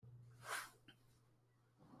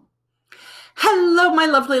my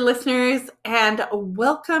lovely listeners, and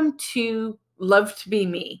welcome to Love to Be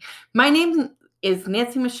Me. My name is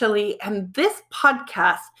Nancy Micheli, and this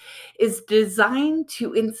podcast is designed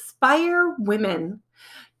to inspire women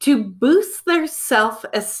to boost their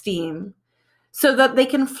self-esteem so that they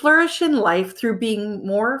can flourish in life through being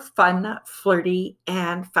more fun, flirty,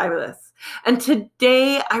 and fabulous. And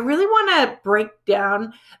today, I really want to break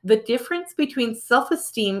down the difference between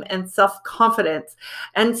self-esteem and self-confidence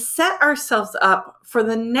and set ourselves up for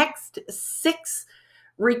the next 6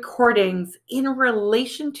 recordings in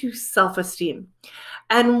relation to self-esteem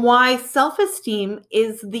and why self-esteem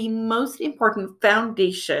is the most important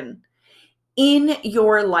foundation in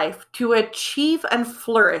your life to achieve and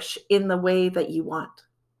flourish in the way that you want.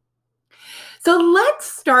 So let's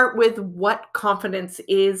start with what confidence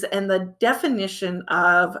is and the definition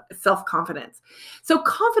of self-confidence. So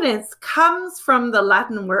confidence comes from the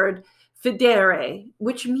Latin word fidere,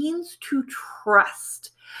 which means to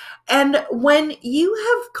trust. And when you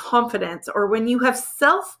have confidence or when you have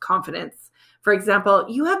self-confidence, for example,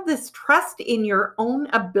 you have this trust in your own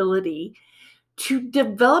ability to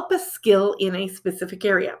develop a skill in a specific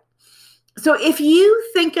area. So if you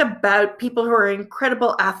think about people who are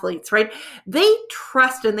incredible athletes, right? They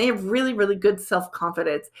trust and they have really, really good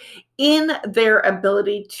self-confidence in their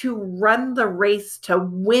ability to run the race, to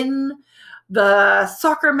win the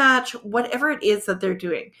soccer match, whatever it is that they're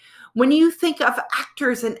doing. When you think of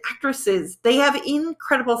actors and actresses, they have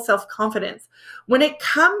incredible self-confidence when it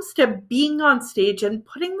comes to being on stage and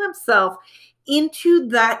putting themselves into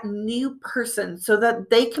that new person so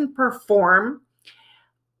that they can perform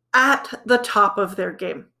at the top of their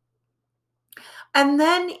game. And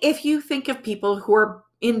then if you think of people who are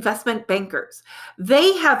investment bankers,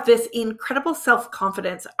 they have this incredible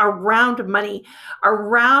self-confidence around money,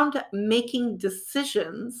 around making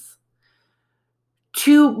decisions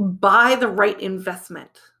to buy the right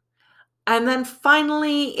investment. And then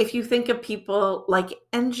finally, if you think of people like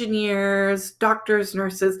engineers, doctors,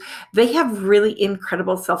 nurses, they have really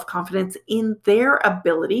incredible self-confidence in their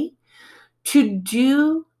ability to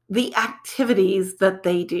do the activities that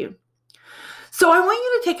they do. So I want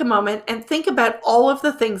you to take a moment and think about all of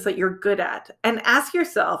the things that you're good at and ask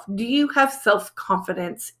yourself, do you have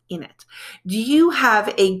self-confidence in it? Do you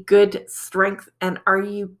have a good strength and are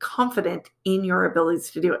you confident in your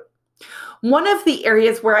abilities to do it? One of the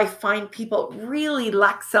areas where I find people really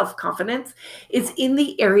lack self-confidence is in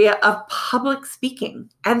the area of public speaking.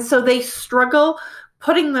 And so they struggle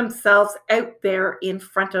putting themselves out there in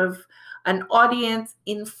front of an audience,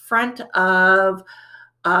 in front of,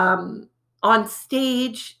 on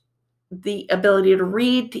stage, the ability to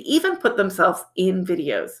read, to even put themselves in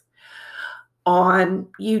videos on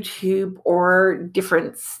YouTube or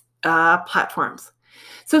different platforms.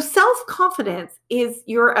 So self-confidence is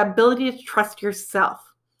your ability to trust yourself.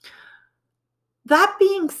 That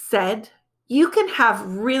being said, you can have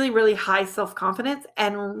really, really high self-confidence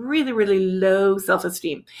and really, really low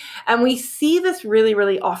self-esteem. And we see this really,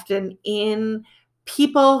 really often in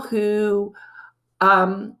people who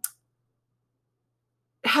have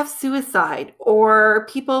suicide or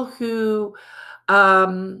people who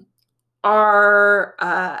are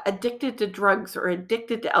addicted to drugs or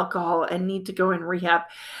addicted to alcohol and need to go in rehab.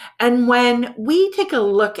 And when we take a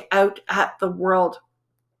look out at the world,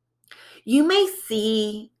 you may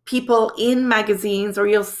see people in magazines or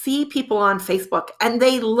you'll see people on Facebook and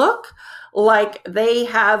they look like they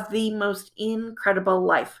have the most incredible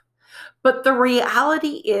life. But the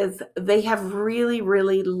reality is they have really,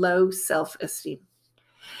 really low self-esteem.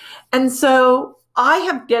 And so I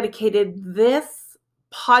have dedicated this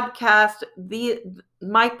podcast,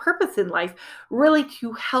 my purpose in life, really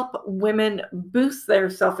to help women boost their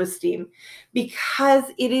self-esteem because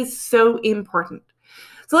it is so important.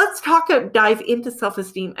 So let's dive into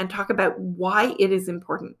self-esteem and talk about why it is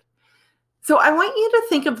important. So I want you to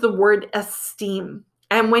think of the word esteem.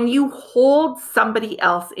 And when you hold somebody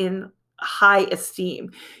else in high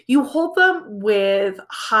esteem, you hold them with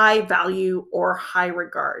high value or high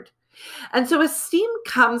regard. And so esteem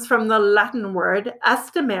comes from the Latin word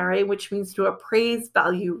estimare, which means to appraise,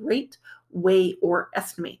 value, rate, weigh, or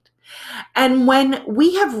estimate. And when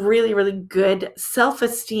we have really, really good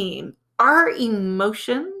self-esteem, our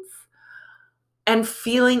emotions and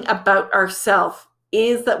feeling about ourselves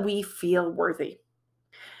is that we feel worthy.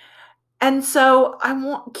 And so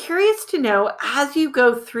I'm curious to know, as you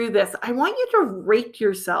go through this, I want you to rate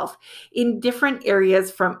yourself in different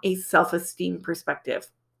areas from a self-esteem perspective.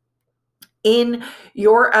 In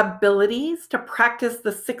your abilities to practice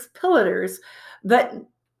the 6 pillars that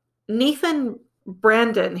Nathan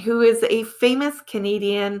Brandon, who is a famous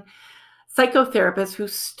Canadian psychotherapist who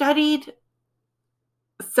studied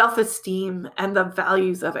self-esteem and the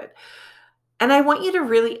values of it. And I want you to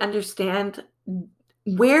really understand,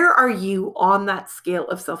 where are you on that scale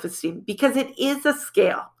of self-esteem? Because it is a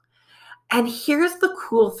scale. And here's the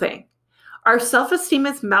cool thing. Our self-esteem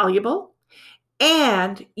is malleable,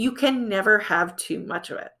 and you can never have too much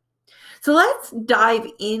of it. So let's dive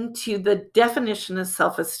into the definition of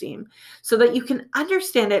self-esteem so that you can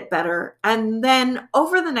understand it better. And then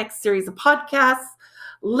over the next series of podcasts,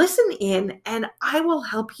 listen in, and I will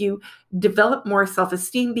help you develop more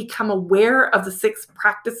self-esteem, become aware of the 6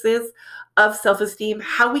 practices of self-esteem,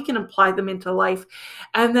 how we can apply them into life.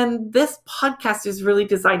 And then this podcast is really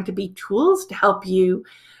designed to be tools to help you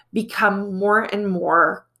become more and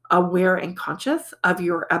more aware and conscious of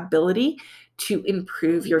your ability to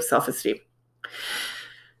improve your self-esteem.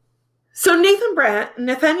 So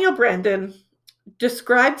Nathaniel Branden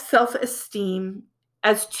describes self-esteem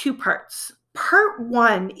as 2 parts. Part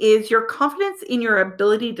 1 is your confidence in your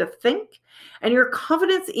ability to think and your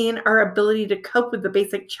confidence in our ability to cope with the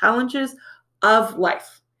basic challenges of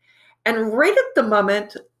life. And right at the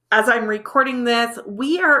moment, as I'm recording this,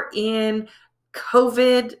 we are in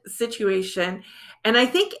COVID situation. And I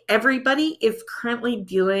think everybody is currently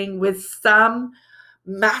dealing with some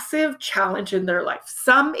massive challenge in their life,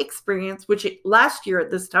 some experience, which last year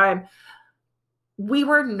at this time, we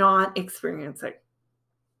were not experiencing.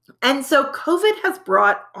 And so COVID has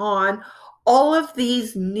brought on all of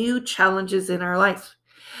these new challenges in our life.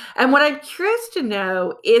 And what I'm curious to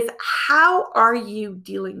know is, how are you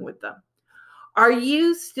dealing with them? Are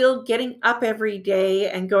you still getting up every day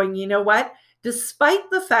and going, you know what? Despite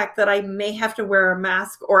the fact that I may have to wear a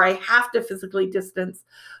mask or I have to physically distance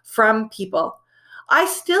from people, I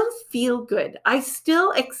still feel good. I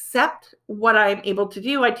still accept what I'm able to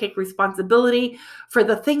do. I take responsibility for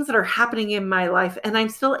the things that are happening in my life, and I'm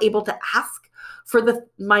still able to ask for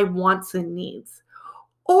my wants and needs.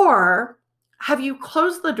 Or have you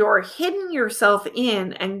closed the door, hidden yourself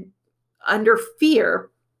in and under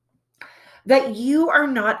fear that you are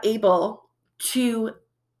not able to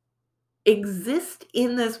exist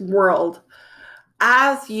in this world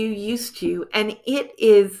as you used to, and it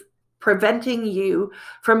is preventing you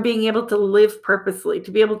from being able to live purposely, to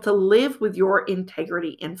be able to live with your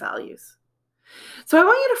integrity and values? So I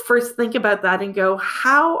want you to first think about that and go,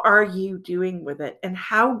 how are you doing with it? And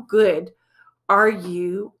how good are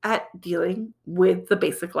you at dealing with the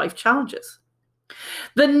basic life challenges?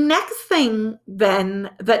 The next thing then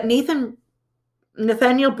that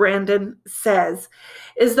Nathaniel Branden says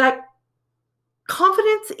is that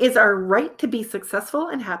confidence is our right to be successful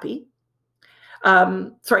and happy.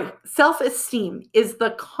 Self-esteem is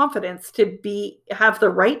the confidence to have the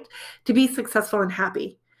right to be successful and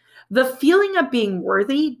happy. The feeling of being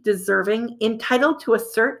worthy, deserving, entitled to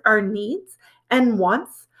assert our needs and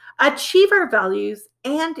wants, achieve our values,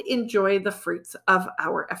 and enjoy the fruits of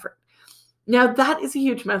our effort. Now, that is a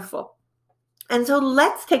huge mouthful. And so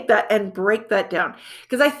let's take that and break that down,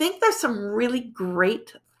 because I think there's some really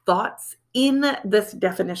great thoughts in this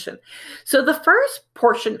definition. So the first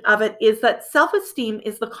portion of it is that self-esteem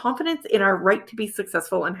is the confidence in our right to be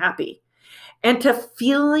successful and happy, and to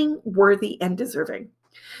feeling worthy and deserving.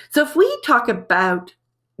 So if we talk about,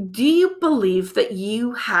 do you believe that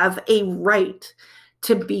you have a right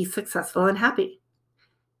to be successful and happy?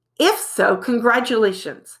 If so,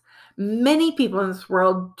 congratulations. Many people in this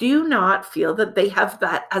world do not feel that they have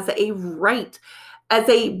that as a right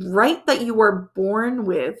that you were born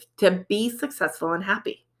with to be successful and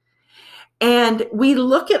happy. And we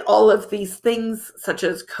look at all of these things, such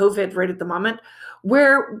as COVID right at the moment,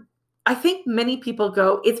 where I think many people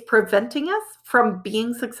go, it's preventing us from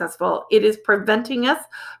being successful. It is preventing us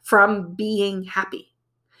from being happy.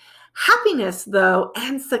 Happiness, though,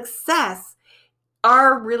 and success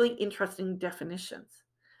are really interesting definitions.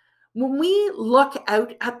 When we look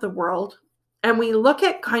out at the world and we look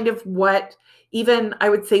at kind of what even I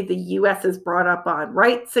would say the US is brought up on,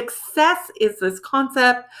 right? Success is this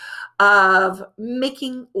concept of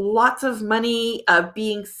making lots of money, of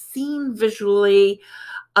being seen visually,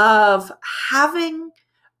 of having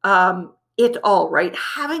it all, right?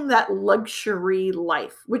 Having that luxury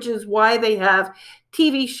life, which is why they have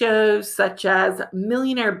TV shows such as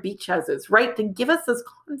Millionaire Beach Houses, right? To give us this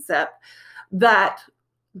concept that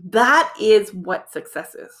is what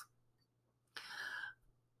success is.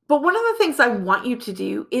 But one of the things I want you to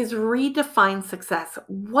do is redefine success.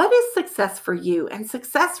 What is success for you? And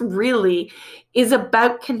success really is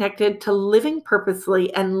about connected to living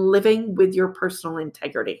purposely and living with your personal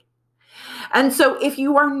integrity. And so if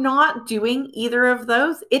you are not doing either of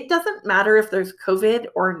those, it doesn't matter if there's COVID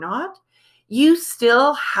or not, you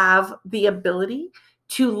still have the ability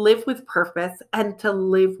to live with purpose and to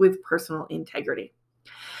live with personal integrity.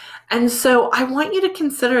 And so I want you to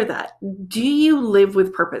consider that. Do you live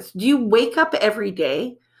with purpose? Do you wake up every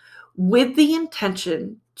day with the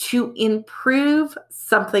intention to improve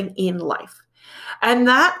something in life? And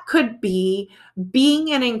that could be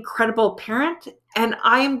being an incredible parent, and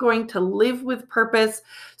I am going to live with purpose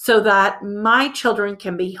so that my children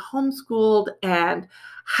can be homeschooled and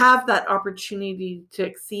have that opportunity to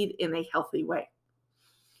succeed in a healthy way.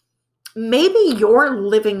 Maybe your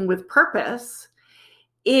living with purpose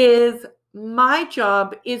is my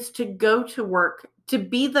job is to go to work, to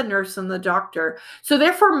be the nurse and the doctor. So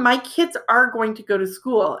therefore, my kids are going to go to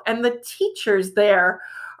school, and the teachers there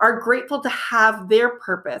are grateful to have their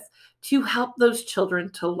purpose to help those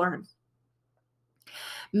children to learn.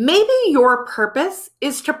 Maybe your purpose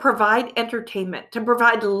is to provide entertainment, to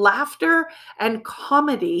provide laughter and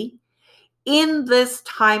comedy in this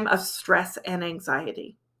time of stress and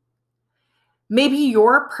anxiety. Maybe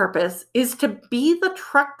your purpose is to be the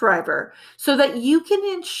truck driver so that you can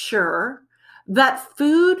ensure that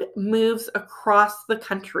food moves across the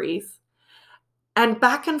countries and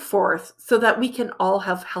back and forth so that we can all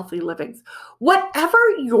have healthy livings. Whatever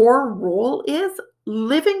your role is,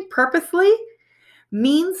 living purposely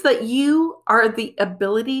means that you are the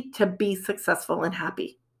ability to be successful and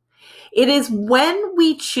happy. It is when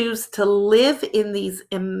we choose to live in these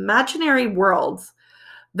imaginary worlds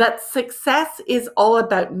that success is all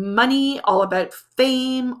about money, all about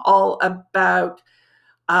fame, all about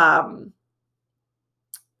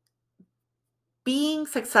being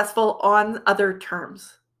successful on other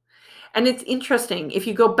terms. And it's interesting, if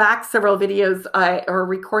you go back several videos or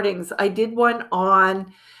recordings, I did one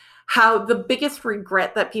on how the biggest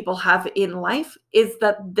regret that people have in life is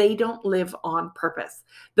that they don't live on purpose,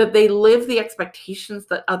 that they live the expectations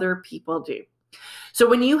that other people do. So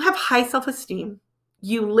when you have high self-esteem,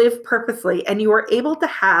 you live purposely, and you are able to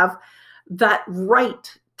have that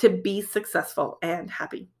right to be successful and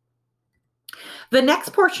happy. The next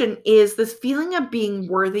portion is this feeling of being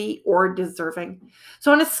worthy or deserving.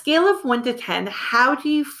 So on a scale of 1 to 10, how do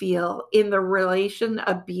you feel in the relation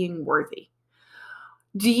of being worthy?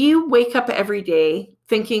 Do you wake up every day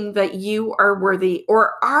thinking that you are worthy,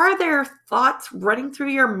 or are there thoughts running through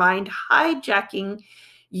your mind hijacking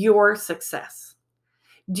your success?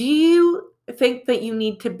 Do you think that you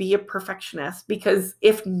need to be a perfectionist because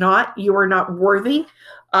if not, you are not worthy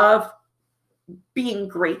of being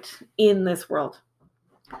great in this world?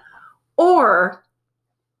 Or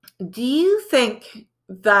do you think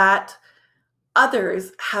that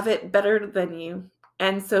others have it better than you,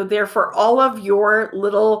 and so therefore all of your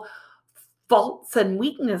little faults and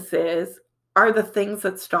weaknesses are the things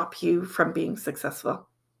that stop you from being successful?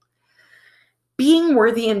 Being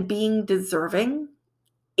worthy and being deserving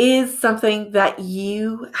is something that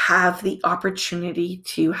you have the opportunity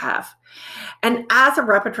to have. And as a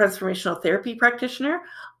rapid transformational therapy practitioner,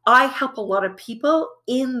 I help a lot of people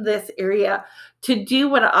in this area to do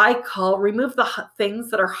what I call remove the things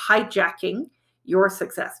that are hijacking your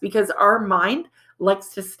success, because our mind likes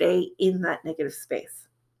to stay in that negative space.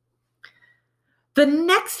 The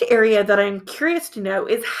next area that I'm curious to know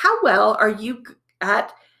is how well are you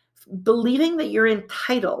at believing that you're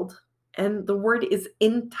entitled, and the word is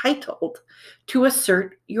entitled, to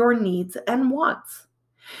assert your needs and wants.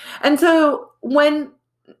 And so when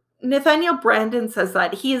Nathaniel Branden says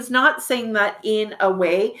that, he is not saying that in a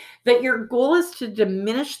way that your goal is to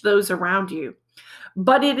diminish those around you,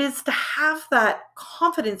 but it is to have that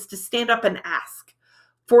confidence to stand up and ask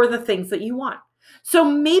for the things that you want. So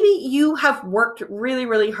maybe you have worked really,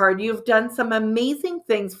 really hard. You've done some amazing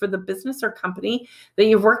things for the business or company that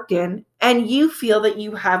you've worked in, and you feel that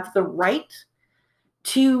you have the right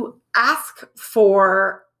to ask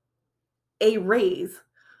for a raise.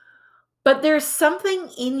 But there's something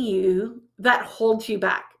in you that holds you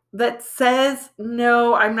back, that says,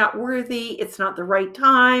 no, I'm not worthy. It's not the right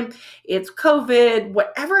time. It's COVID,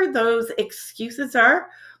 whatever those excuses are,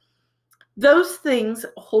 those things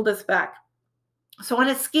hold us back. So on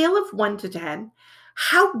a scale of 1 to 10,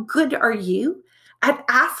 how good are you at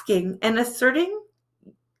asking and asserting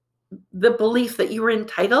the belief that you are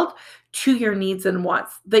entitled to your needs and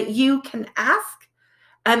wants, that you can ask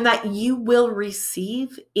and that you will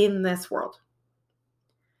receive in this world?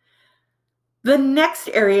 The next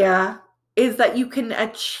area is that you can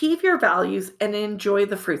achieve your values and enjoy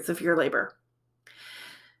the fruits of your labor.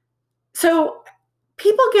 So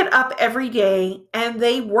people get up every day and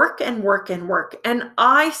they work and work and work. And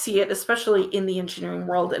I see it, especially in the engineering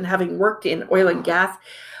world, and having worked in oil and gas,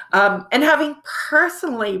 and having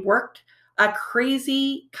personally worked a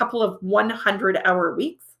crazy couple of 100-hour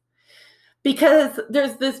weeks. because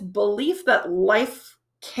there's this belief that life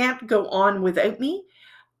can't go on without me.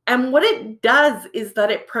 And what it does is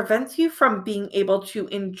that it prevents you from being able to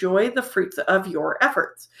enjoy the fruits of your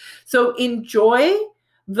efforts. So enjoy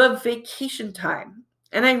the vacation time.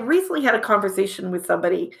 And I recently had a conversation with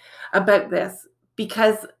somebody about this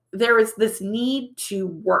because there is this need to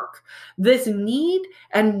work, this need,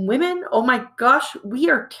 and women, oh my gosh, we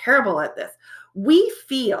are terrible at this. We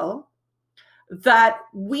feel that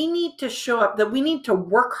we need to show up, that we need to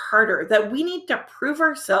work harder, that we need to prove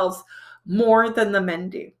ourselves more than the men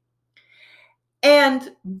do.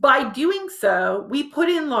 And by doing so, we put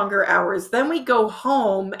in longer hours. Then we go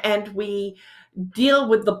home and we deal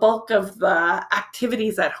with the bulk of the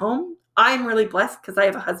activities at home. I'm really blessed because I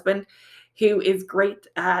have a husband who is great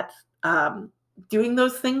at doing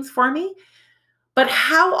those things for me. But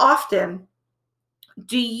how often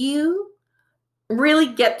do you really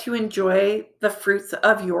get to enjoy the fruits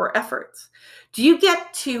of your efforts? Do you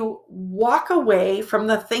get to walk away from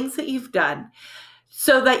the things that you've done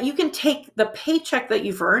so that you can take the paycheck that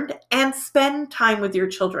you've earned and spend time with your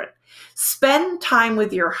children, spend time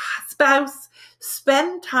with your spouse,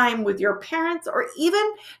 spend time with your parents, or even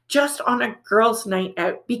just on a girls' night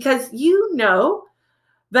out? Because you know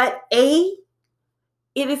that it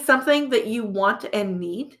is something that you want and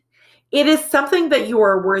need. It is something that you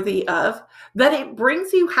are worthy of, that it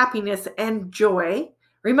brings you happiness and joy.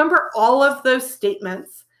 Remember all of those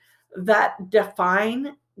statements that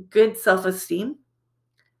define good self-esteem,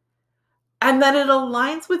 and that it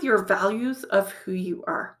aligns with your values of who you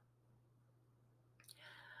are.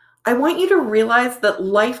 I want you to realize that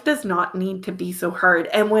life does not need to be so hard.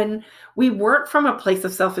 And when we work from a place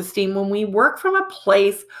of self-esteem, when we work from a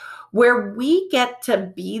place where we get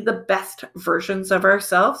to be the best versions of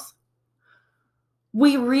ourselves,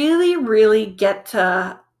 we really, really get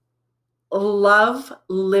to love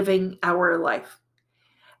living our life.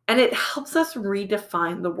 And it helps us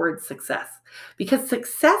redefine the word success, because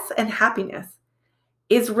success and happiness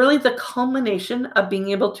is really the culmination of being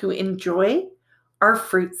able to enjoy our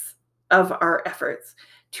fruits of our efforts,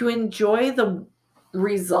 to enjoy the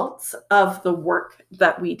results of the work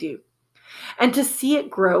that we do, and to see it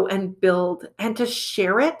grow and build and to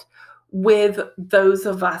share it with those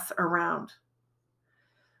of us around.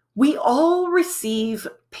 We all receive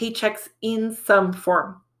paychecks in some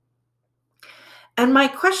form. And my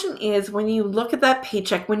question is, when you look at that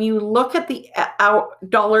paycheck, when you look at the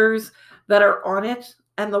dollars that are on it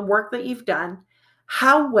and the work that you've done,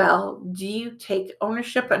 how well do you take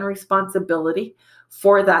ownership and responsibility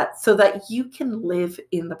for that so that you can live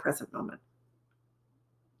in the present moment?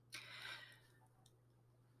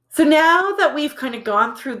 So now that we've kind of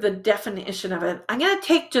gone through the definition of it, I'm going to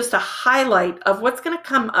take just a highlight of what's going to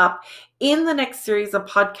come up in the next series of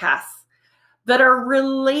podcasts that are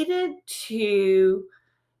related to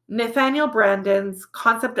Nathaniel Branden's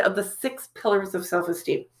concept of the 6 pillars of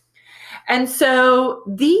self-esteem. And so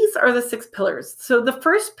these are the 6 pillars. So the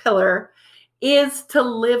first pillar is to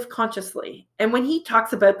live consciously. And when he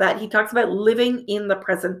talks about that, he talks about living in the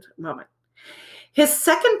present moment. His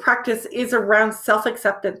second practice is around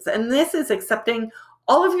self-acceptance. And this is accepting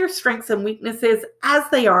all of your strengths and weaknesses as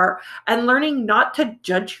they are and learning not to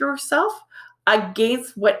judge yourself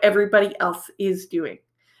against what everybody else is doing.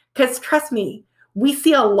 Because trust me, we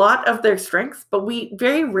see a lot of their strengths, but we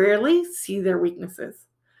very rarely see their weaknesses.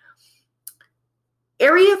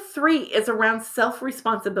 Area 3 is around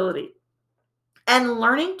self-responsibility and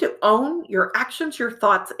learning to own your actions, your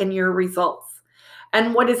thoughts, and your results.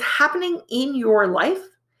 And what is happening in your life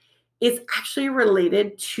is actually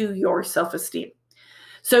related to your self-esteem.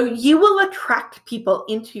 So you will attract people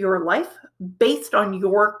into your life based on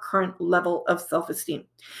your current level of self-esteem.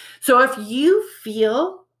 So if you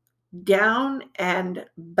feel down and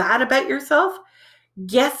bad about yourself,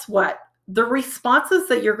 guess what? The responses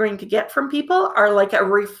that you're going to get from people are like a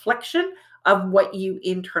reflection of what you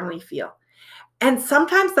internally feel. And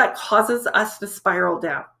sometimes that causes us to spiral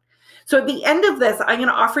down. So at the end of this, I'm going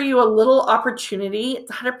to offer you a little opportunity.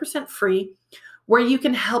 It's 100% free, where you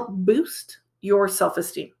can help boost your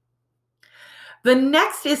self-esteem. The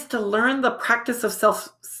next is to learn the practice of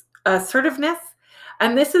self-assertiveness.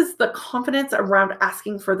 And this is the confidence around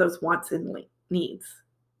asking for those wants and needs.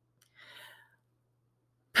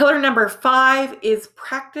 Pillar number 5 is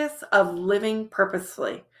practice of living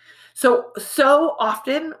purposefully. So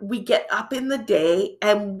often we get up in the day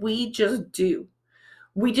and we just do.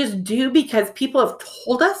 We just do because people have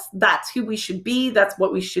told us that's who we should be. That's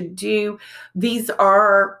what we should do. These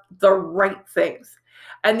are the right things.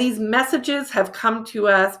 And these messages have come to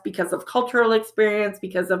us because of cultural experience,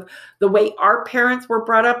 because of the way our parents were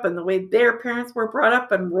brought up and the way their parents were brought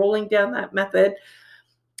up, and rolling down that method.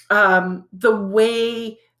 The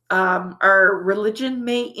way our religion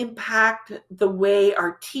may impact, the way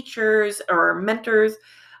our teachers or our mentors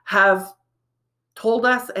have told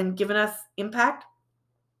us and given us impact.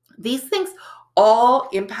 These things all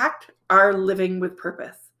impact our living with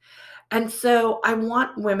purpose. And so I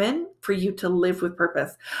want women for you to live with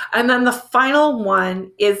purpose. And then the final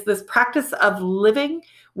one is this practice of living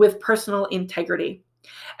with personal integrity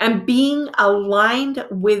and being aligned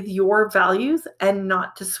with your values and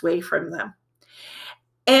not to sway from them.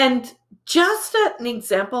 And just an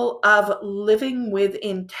example of living with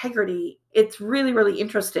integrity, it's really, really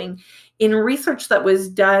interesting in research that was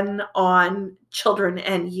done on children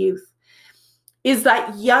and youth, is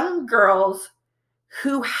that young girls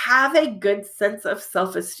who have a good sense of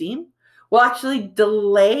self-esteem will actually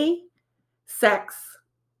delay sex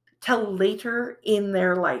till later in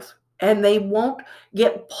their life. And they won't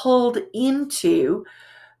get pulled into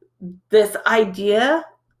this idea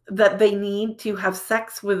that they need to have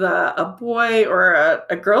sex with a boy or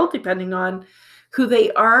a girl, depending on who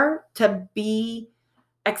they are, to be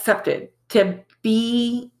accepted, to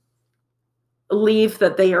believe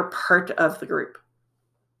that they are part of the group.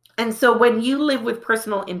 And so when you live with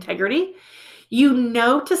personal integrity, you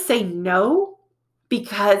know to say no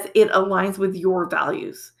because it aligns with your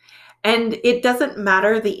values. And it doesn't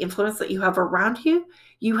matter the influence that you have around you.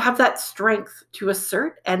 You have that strength to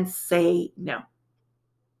assert and say no.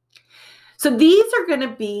 So these are going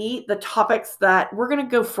to be the topics that we're going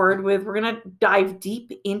to go forward with. We're going to dive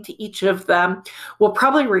deep into each of them. We'll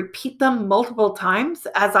probably repeat them multiple times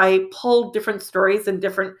as I pull different stories and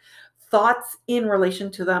different thoughts in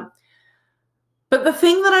relation to them. But the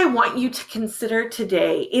thing that I want you to consider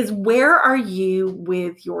today is, where are you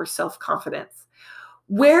with your self-confidence?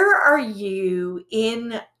 Where are you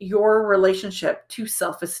in your relationship to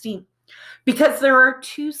self-esteem? Because there are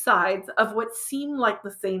two sides of what seem like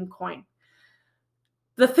the same coin.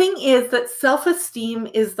 The thing is that self-esteem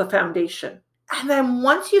is the foundation. And then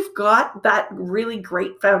once you've got that really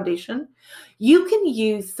great foundation, you can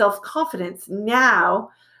use self-confidence now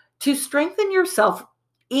to strengthen yourself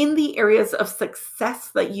in the areas of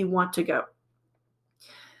success that you want to go.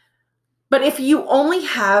 But if you only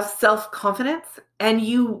have self-confidence and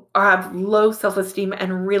you have low self-esteem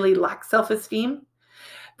and really lack self-esteem,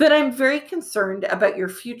 then I'm very concerned about your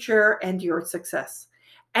future and your success.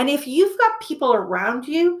 And if you've got people around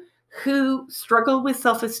you who struggle with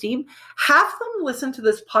self-esteem, have them listen to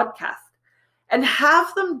this podcast and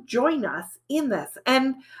have them join us in this.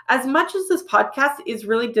 And as much as this podcast is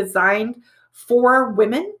really designed for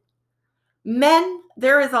women, men,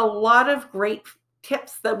 there is a lot of great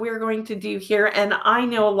tips that we're going to do here. And I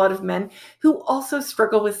know a lot of men who also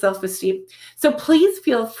struggle with self-esteem. So please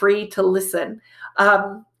feel free to listen.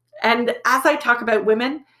 And as I talk about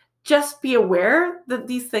women, just be aware that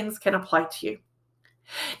these things can apply to you.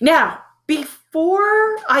 Now,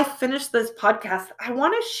 before I finish this podcast, I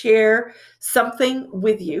want to share something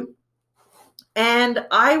with you. And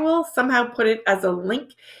I will somehow put it as a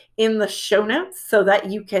link in the show notes so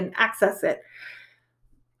that you can access it.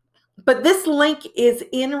 But this link is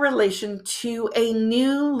in relation to a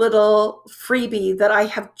new little freebie that I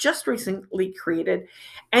have just recently created,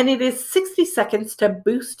 and it is 60 seconds to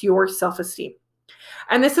boost your self-esteem.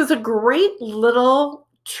 And this is a great little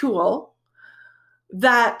tool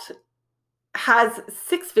that has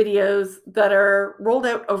 6 videos that are rolled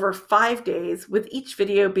out over 5 days, with each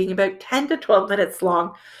video being about 10 to 12 minutes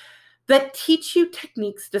long, that teach you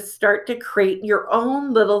techniques to start to create your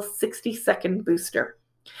own little 60-second booster.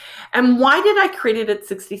 And why did I create it at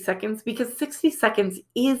 60 seconds? Because 60 seconds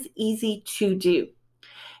is easy to do.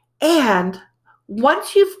 And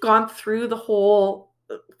once you've gone through the whole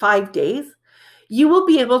 5 days, you will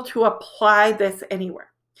be able to apply this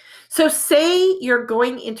anywhere. So say you're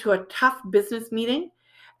going into a tough business meeting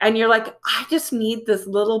and you're like, I just need this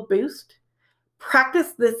little boost.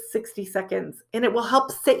 Practice this 60 seconds and it will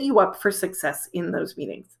help set you up for success in those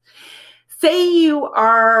meetings. Say you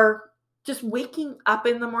are just waking up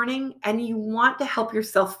in the morning and you want to help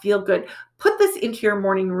yourself feel good. Put this into your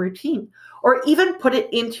morning routine, or even put it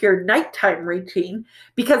into your nighttime routine,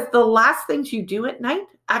 because the last things you do at night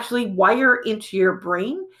actually wire into your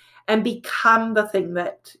brain and become the thing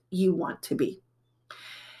that you want to be.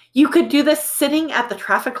 You could do this sitting at the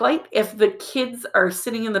traffic light. If the kids are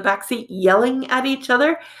sitting in the backseat yelling at each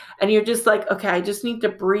other and you're just like, okay, I just need to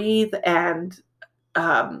breathe and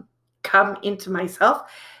come into myself,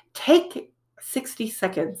 take 60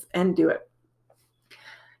 seconds and do it.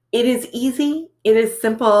 It is easy, it is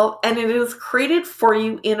simple, and it is created for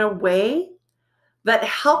you in a way that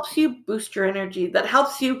helps you boost your energy, that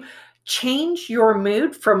helps you change your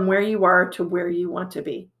mood from where you are to where you want to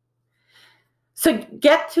be. So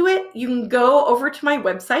get to it. You can go over to my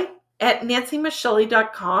website at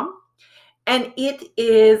nancymichelli.com, and it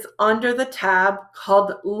is under the tab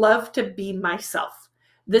called Love to Be Myself.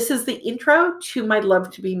 This is the intro to my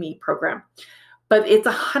Love to Be Me program, but it's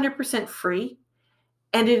 100% free,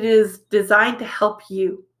 and it is designed to help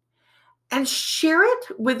you. And share it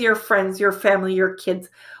with your friends, your family, your kids.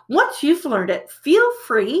 Once you've learned it, feel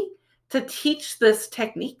free to teach this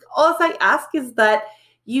technique. All I ask is that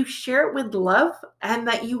you share it with love and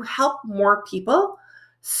that you help more people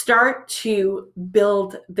start to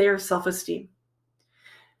build their self-esteem.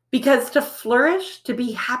 Because to flourish, to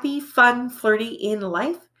be happy, fun, flirty in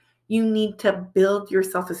life, you need to build your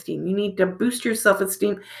self-esteem. You need to boost your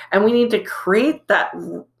self-esteem, and we need to create that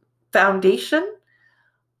foundation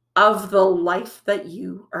of the life that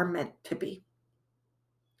you are meant to be.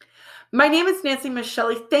 My name is Nancy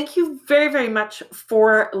Michelli. Thank you very, very much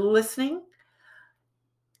for listening.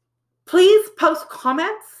 Please post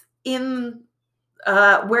comments in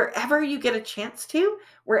wherever you get a chance to,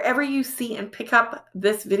 wherever you see and pick up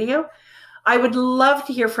this video. I would love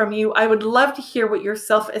to hear from you. I would love to hear what your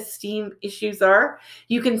self-esteem issues are.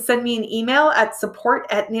 You can send me an email at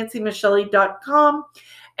support@nancymichelli.com,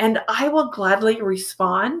 and I will gladly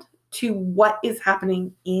respond to what is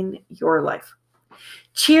happening in your life.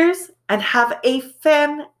 Cheers and have a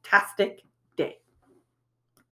fantastic